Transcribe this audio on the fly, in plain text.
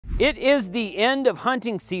It is the end of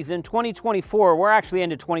hunting season 2024. We're actually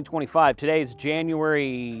into 2025. Today is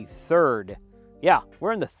January 3rd. Yeah,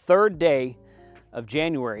 we're in the third day of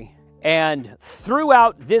January. And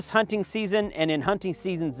throughout this hunting season and in hunting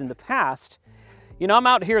seasons in the past, you know, I'm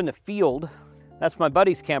out here in the field. That's my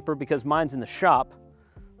buddy's camper because mine's in the shop.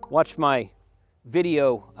 Watch my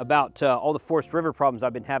video about all the forest river problems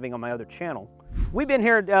I've been having on my other channel. We've been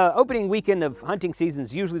here opening weekend of hunting season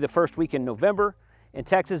is usually the first week in November in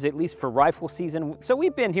Texas, at least for rifle season. So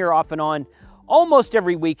we've been here off and on almost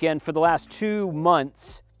every weekend for the last 2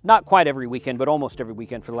 months. Not quite every weekend, but almost every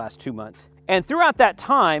weekend for the last 2 months. And throughout that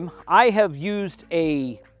time, I have used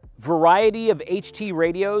a variety of HT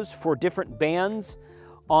radios for different bands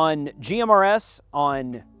on GMRS,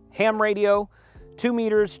 on ham radio, 2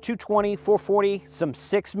 meters, 220, 440, some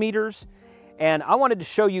 6 meters. And I wanted to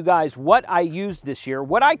show you guys what I used this year,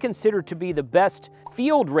 what I consider to be the best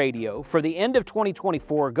field radio for the end of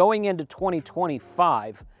 2024 going into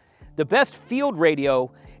 2025. The best field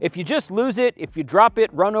radio, if you just lose it, if you drop it,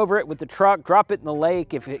 run over it with the truck, drop it in the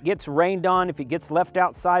lake, if it gets rained on, if it gets left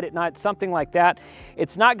outside at night, something like that,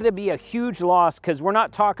 it's not going to be a huge loss because we're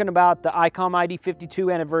not talking about the ICOM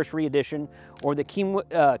ID52 Anniversary Edition or the Kenwood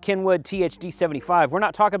THD75. We're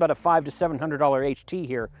not talking about a $500 to $700 HT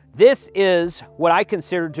here. This is what I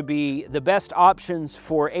consider to be the best options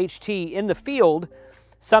for HT in the field,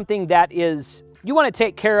 something that is you want to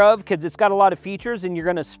take care of because it's got a lot of features and you're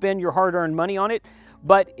going to spend your hard-earned money on it.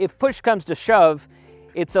 But if push comes to shove,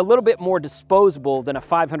 it's a little bit more disposable than a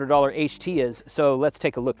 $500 HT is. So let's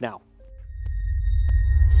take a look now.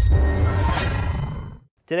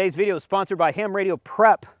 Today's video is sponsored by Ham Radio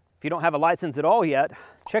Prep. If you don't have a license at all yet,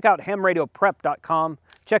 check out hamradioprep.com.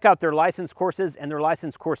 Check out their license courses and their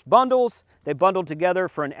license course bundles. They bundle together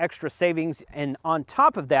for an extra savings. And on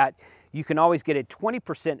top of that, you can always get a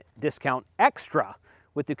 20% discount extra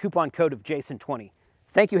with the coupon code of Jason20.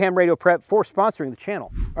 Thank you, Ham Radio Prep, for sponsoring the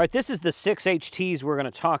channel. All right, this is the 6 HTs we're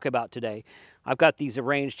going to talk about today. I've got these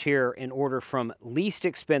arranged here in order from least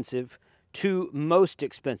expensive to most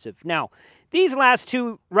expensive. Now, these last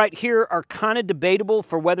two right here are kind of debatable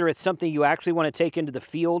for whether it's something you actually want to take into the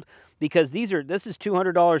field because this is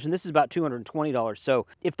 $200 and this is about $220. So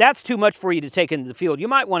if that's too much for you to take into the field, you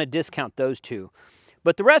might want to discount those two.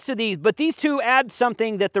 But these two add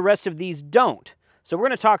something that the rest of these don't. So we're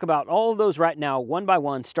going to talk about all of those right now, one by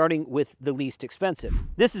one, starting with the least expensive.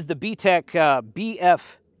 This is the BTEC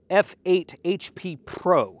BF F8 HP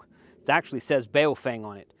Pro. It actually says Baofeng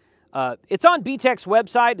on it. It's on BTEC's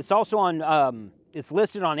website. It's also on, it's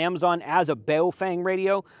listed on Amazon as a Baofeng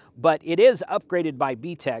radio, but it is upgraded by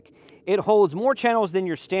BTEC. It holds more channels than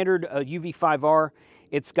your standard UV5R.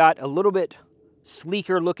 It's got a little bit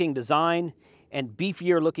sleeker looking design and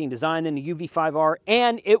beefier looking design than the UV5R,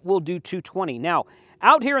 and it will do 220. Now,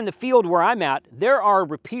 out here in the field where I'm at, there are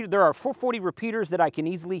 440 repeaters that I can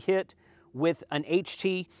easily hit with an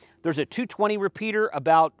HT. There's a 220 repeater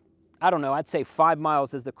about, I don't know, I'd say 5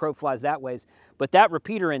 miles as the crow flies that ways, but that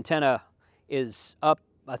repeater antenna is up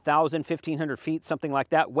 1,000, 1,500 feet, something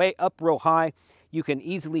like that, way up real high. You can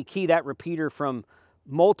easily key that repeater from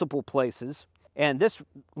multiple places. And this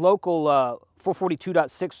local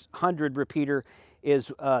 442.600 repeater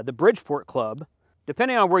is the Bridgeport Club.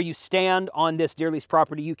 Depending on where you stand on this deer lease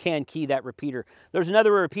property, you can key that repeater. There's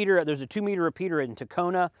another repeater, there's a 2-meter repeater in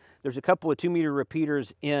Tacona. There's a couple of 2-meter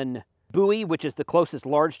repeaters in Bowie, which is the closest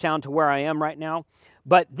large town to where I am right now.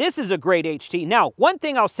 But this is a great HT. Now, one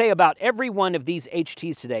thing I'll say about every one of these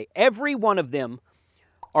HTs today, every one of them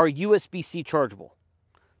are USB-C chargeable.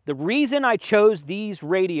 The reason I chose these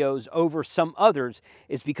radios over some others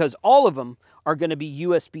is because all of them are going to be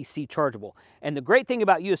USB-C chargeable. And the great thing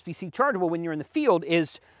about USB-C chargeable when you're in the field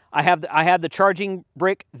is I had the charging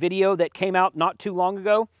brick video that came out not too long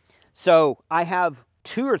ago. So I have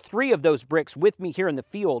 2 or 3 of those bricks with me here in the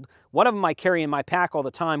field. One of them I carry in my pack all the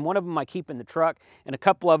time. One of them I keep in the truck. And a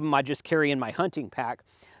couple of them I just carry in my hunting pack.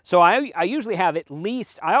 So I usually have at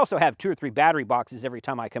least, I also have 2 or 3 battery boxes every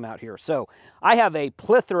time I come out here. So I have a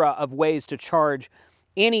plethora of ways to charge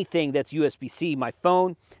anything that's USB-C. My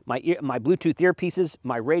phone, my Bluetooth earpieces,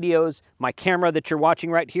 my radios, my camera that you're watching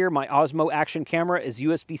right here, my Osmo Action camera is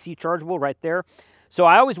USB-C chargeable right there. So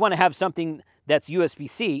I always want to have something that's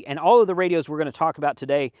USB-C, and all of the radios we're going to talk about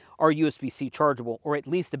today are USB-C chargeable, or at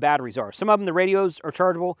least the batteries are. Some of them the radios are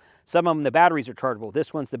chargeable, some of them the batteries are chargeable.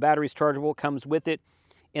 This one's the batteries chargeable, comes with it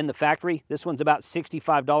in the factory. This one's about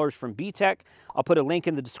 $65 from BTEC. I'll put a link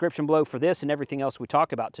in the description below for this and everything else we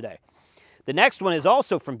talk about today. The next one is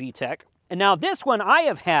also from BTEC. And now this one I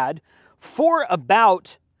have had for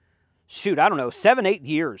about, shoot, I don't know, 7, 8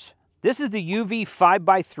 years. This is the UV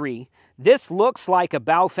 5x3. This looks like a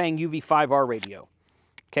Baofeng UV5R radio.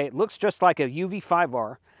 Okay, it looks just like a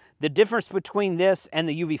UV5R. The difference between this and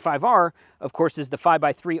the UV5R, of course, is the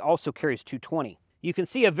 5x3 also carries 220. You can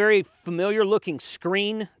see a very familiar looking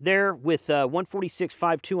screen there with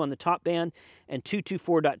 146.52 on the top band and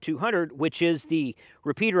 224.200, which is the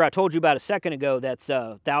repeater I told you about a second ago that's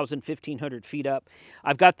 1,000, 1,500 feet up.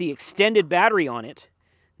 I've got the extended battery on it.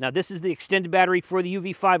 Now this is the extended battery for the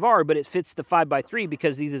UV5R, but it fits the 5x3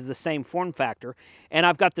 because these is the same form factor. And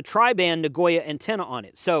I've got the tri-band Nagoya antenna on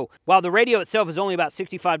it. So while the radio itself is only about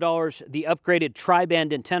 $65, the upgraded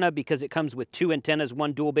tri-band antenna, because it comes with 2 antennas,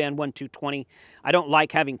 one dual band, one 220. I don't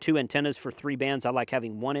like having 2 antennas for 3 bands. I like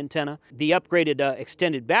having 1 antenna. The upgraded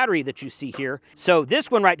extended battery that you see here. So this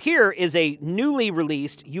one right here is a newly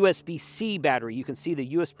released USB-C battery. You can see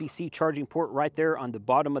the USB-C charging port right there on the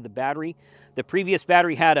bottom of the battery. The previous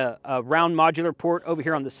battery had a round modular port over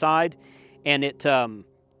here on the side, and it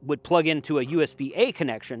would plug into a USB-A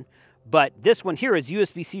connection. But this one here is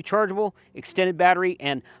USB-C chargeable, extended battery,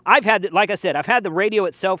 and I've had, like I said, I've had the radio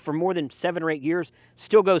itself for more than 7 or 8 years,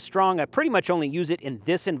 still goes strong. I pretty much only use it in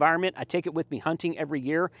this environment. I take it with me hunting every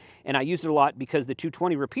year, and I use it a lot because the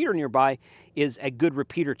 220 repeater nearby is a good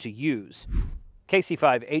repeater to use.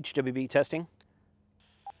 KC5 HWB testing.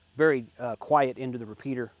 Very quiet into the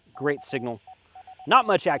repeater. Great signal. Not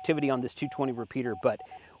much activity on this 220 repeater, but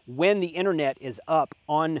when the internet is up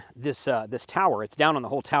on this this tower, it's down on the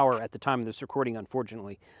whole tower at the time of this recording,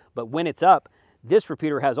 unfortunately, but when it's up, this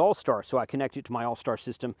repeater has All-Star, so I connect it to my All-Star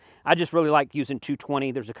system. I just really like using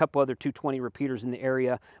 220. There's a couple other 220 repeaters in the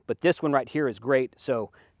area, but this one right here is great.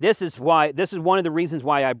 So this is one of the reasons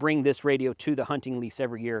why I bring this radio to the hunting lease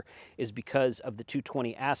every year, is because of the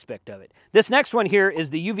 220 aspect of it. This next one here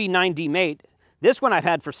is the UV9D Mate. This one I've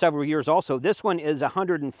had for several years also. This one is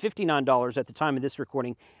 $159 at the time of this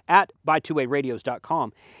recording at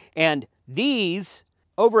buy2wayradios.com. And these,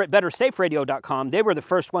 over at bettersaferadio.com, they were the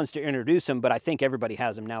first ones to introduce them, but I think everybody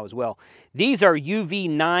has them now as well. These are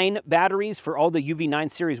UV9 batteries for all the UV9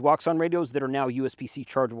 series walks-on radios that are now USB-C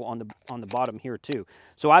chargeable on the bottom here too.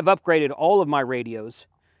 So I've upgraded all of my radios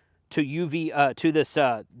to this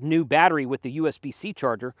new battery with the USB-C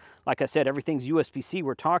charger. Like I said, everything's USB-C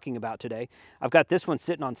we're talking about today. I've got this one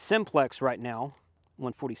sitting on Simplex right now,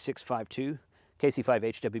 146.52, KC5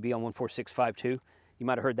 HWB on 146.52. You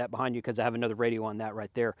might have heard that behind you because I have another radio on that right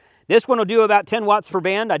there. This one will do about 10 watts per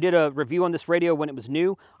band. I did a review on this radio when it was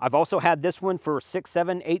new. I've also had this one for 6,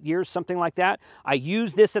 7, 8 years, something like that. I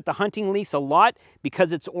use this at the hunting lease a lot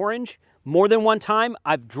because it's orange. More than one time,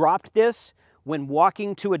 I've dropped this when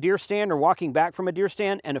walking to a deer stand or walking back from a deer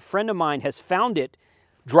stand, and a friend of mine has found it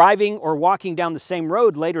driving or walking down the same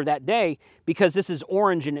road later that day because this is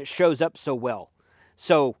orange and it shows up so well.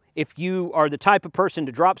 So if you are the type of person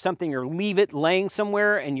to drop something or leave it laying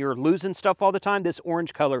somewhere and you're losing stuff all the time, this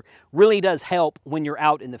orange color really does help when you're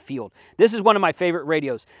out in the field. This is one of my favorite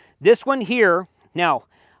radios. This one here, now,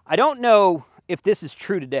 I don't know if this is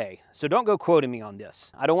true today, so don't go quoting me on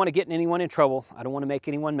this. I don't want to get anyone in trouble. I don't want to make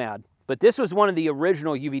anyone mad. But this was one of the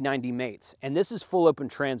original UV9D Mates, and this is full open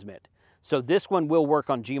transmit. So this one will work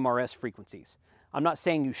on GMRS frequencies. I'm not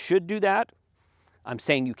saying you should do that. I'm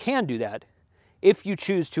saying you can do that if you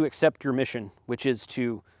choose to accept your mission, which is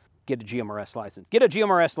to get a GMRS license. Get a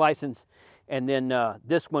GMRS license, and then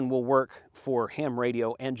this one will work for ham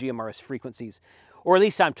radio and GMRS frequencies. Or at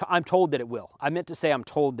least I'm told that it will. I meant to say I'm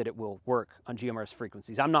told that it will work on GMRS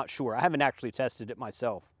frequencies. I'm not sure. I haven't actually tested it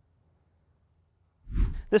myself.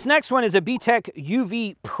 This next one is a BTEC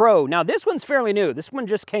UV Pro. Now this one's fairly new. This one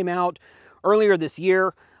just came out earlier this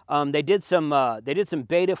year. They did some beta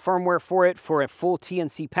firmware for it for a full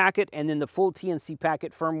TNC packet, and then the full TNC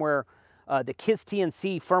packet firmware, the KISS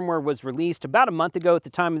TNC firmware was released about a month ago at the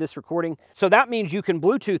time of this recording. So that means you can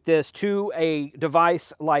Bluetooth this to a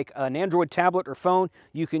device like an Android tablet or phone.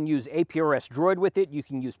 You can use APRS Droid with it. You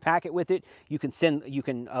can use Packet with it. You can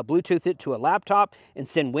Bluetooth it to a laptop and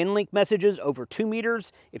send WinLink messages over 2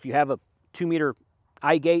 meters. If you have a 2-meter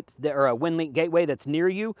iGate or a WinLink gateway that's near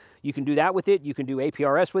you, you can do that with it. You can do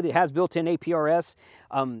APRS with it. It has built-in APRS.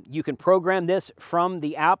 You can program this from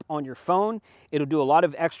the app on your phone. It'll do a lot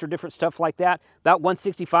of extra different stuff like that. About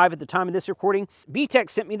 $165 at the time of this recording. BTEC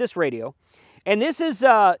sent me this radio, and this is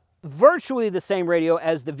virtually the same radio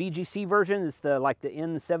as the VGC version. It's like the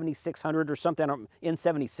N7600 or something,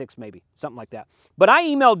 N76 maybe, something like that. But I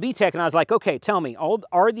emailed BTEC and I was like, okay, tell me,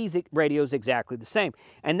 are these radios exactly the same?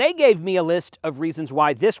 And they gave me a list of reasons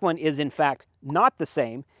why this one is in fact not the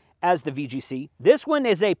same as the VGC. This one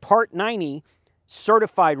is a Part 90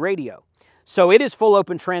 certified radio. So it is full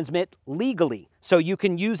open transmit legally. So you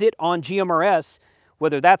can use it on GMRS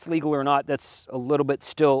Whether that's legal or not, that's a little bit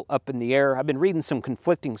still up in the air. I've been reading some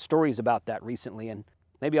conflicting stories about that recently, and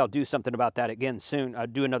maybe I'll do something about that again soon. I'll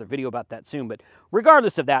do another video about that soon. But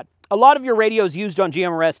regardless of that, a lot of your radios used on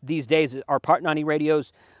GMRS these days are Part 90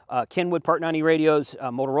 radios, Kenwood Part 90 radios,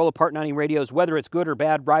 Motorola Part 90 radios. Whether it's good or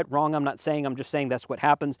bad, right, wrong, I'm not saying. I'm just saying that's what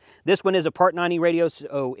happens. This one is a Part 90 radio,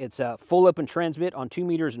 so it's a full open transmit on 2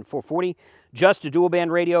 meters and 440, just a dual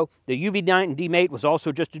band radio. The UV90 Mate was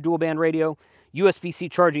also just a dual band radio. USB-C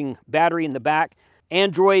charging battery in the back.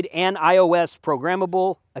 Android and iOS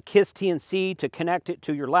programmable, a KISS TNC to connect it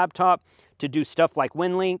to your laptop to do stuff like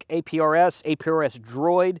WinLink, APRS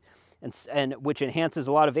Droid, and which enhances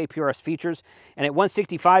a lot of APRS features. And at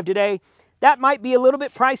 $165 today, that might be a little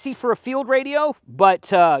bit pricey for a field radio, but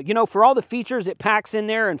you know, for all the features it packs in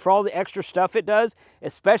there and for all the extra stuff it does,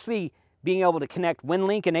 especially being able to connect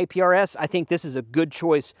WinLink and APRS, I think this is a good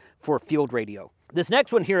choice for a field radio. This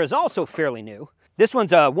next one here is also fairly new. This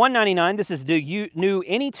one's $199. This is the new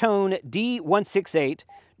Anytone D168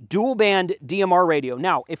 dual band DMR radio.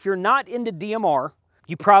 Now, if you're not into DMR,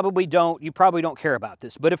 you probably don't care about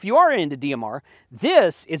this. But if you are into DMR,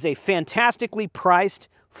 this is a fantastically priced,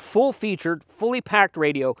 full-featured, fully packed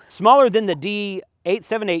radio, smaller than the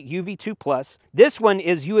D878 UV2 Plus. This one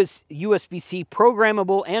is USB-C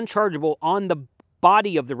programmable and chargeable on the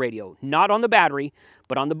body of the radio, not on the battery,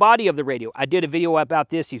 but on the body of the radio. I did a video about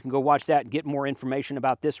this. You can go watch that and get more information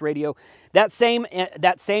about this radio. That same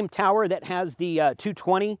tower that has the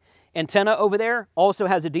 220 antenna over there also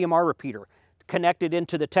has a DMR repeater connected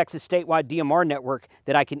into the Texas statewide DMR network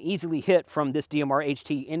that I can easily hit from this DMR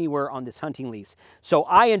HT anywhere on this hunting lease. So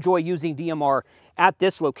I enjoy using DMR at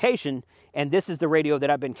this location, and this is the radio that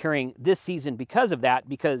I've been carrying this season because of that,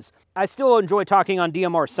 because I still enjoy talking on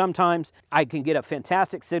DMR sometimes. I can get a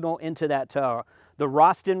fantastic signal into that, the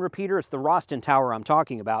Roston repeater. It's the Roston tower I'm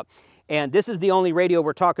talking about. And this is the only radio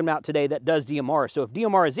we're talking about today that does DMR. So if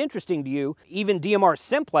DMR is interesting to you, even DMR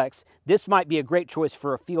simplex, this might be a great choice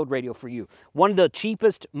for a field radio for you. One of the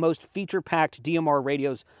cheapest, most feature-packed DMR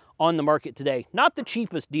radios on the market today. Not the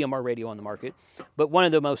cheapest DMR radio on the market, but one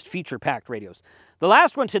of the most feature-packed radios. The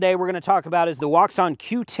last one today we're going to talk about is the Waxon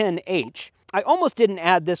Q10H. I almost didn't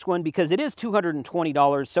add this one because it is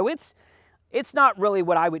 $220, so it's not really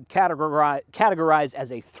what I would categorize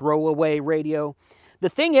as a throwaway radio. The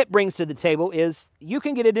thing it brings to the table is you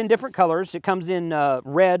can get it in different colors. It comes in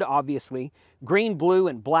red, obviously. Green, blue,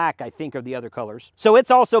 and black, I think, are the other colors. So it's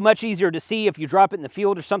also much easier to see if you drop it in the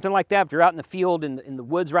field or something like that. If you're out in the field in the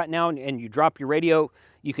woods right now and you drop your radio,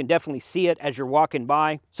 you can definitely see it as you're walking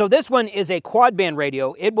by. So this one is a quad band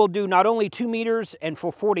radio. It will do not only 2 meters and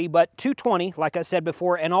 440, but 220, like I said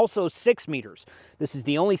before, and also 6 meters. This is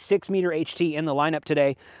the only 6 meter HT in the lineup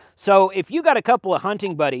today. So if you got a couple of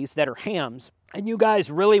hunting buddies that are hams, and you guys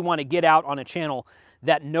really want to get out on a channel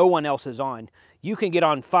that no one else is on, you can get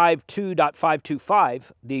on 52.525,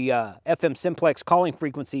 the FM simplex calling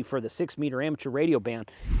frequency for the 6 meter amateur radio band,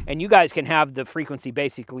 and you guys can have the frequency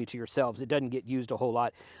basically to yourselves. It doesn't get used a whole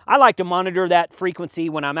lot. I like to monitor that frequency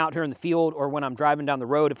when I'm out here in the field or when I'm driving down the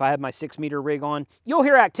road if I have my 6 meter rig on. You'll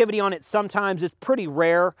hear activity on it sometimes. It's pretty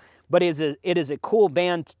rare, but it is a cool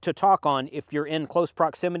band to talk on if you're in close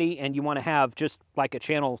proximity and you want to have just like a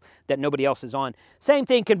channel that nobody else is on. Same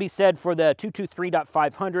thing can be said for the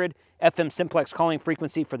 223.500 FM simplex calling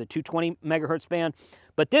frequency for the 220 megahertz band.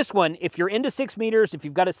 But this one, if you're into 6 meters, if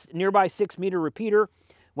you've got a nearby 6 meter repeater,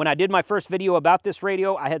 when I did my first video about this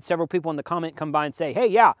radio, I had several people in the comment come by and say, hey,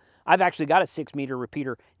 yeah, I've actually got a 6 meter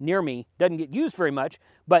repeater near me. Doesn't get used very much,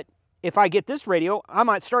 but if I get this radio, I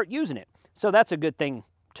might start using it. So that's a good thing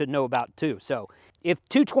to know about too. So if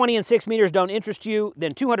 220 and 6 meters don't interest you,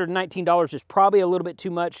 then $219 is probably a little bit too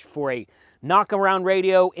much for a knock-around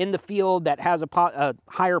radio in the field that has a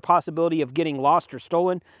higher possibility of getting lost or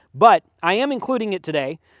stolen. But I am including it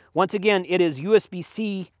today. Once again, it is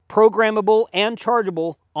USB-C programmable and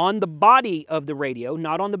chargeable on the body of the radio,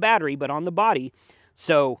 not on the battery, but on the body.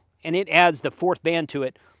 So, and it adds the 4th band to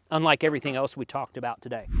it, unlike everything else we talked about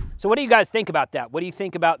today. So what do you guys think about that? What do you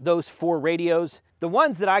think about those 4 radios? The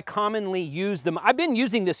ones that I commonly use them, I've been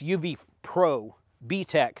using this UV Pro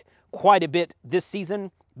B-Tech quite a bit this season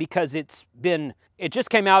because it just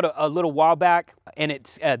came out a little while back, and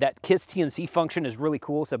it's that KISS TNC function is really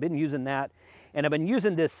cool, so I've been using that. And I've been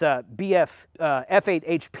using this BF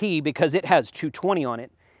F8 HP because it has 220 on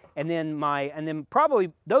it. And then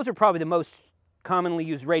probably, those are probably the most commonly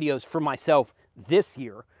used radios for myself this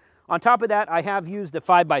year. On top of that, I have used the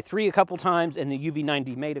 5x3 a couple times and the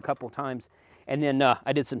UV90 Mate a couple times. And then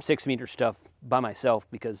I did some 6 meter stuff by myself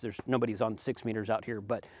because nobody's on 6 meters out here.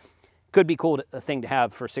 But could be cool a thing to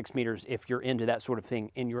have for 6 meters if you're into that sort of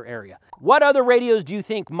thing in your area. What other radios do you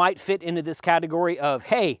think might fit into this category of,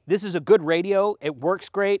 hey, this is a good radio, it works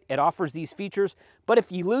great, it offers these features, but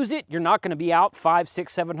if you lose it, you're not going to be out $500,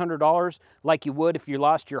 $600, $700 like you would if you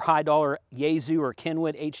lost your high dollar Yaesu or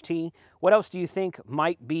Kenwood HT? What else do you think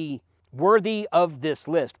might be worthy of this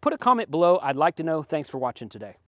list? Put a comment below. I'd like to know. Thanks for watching today.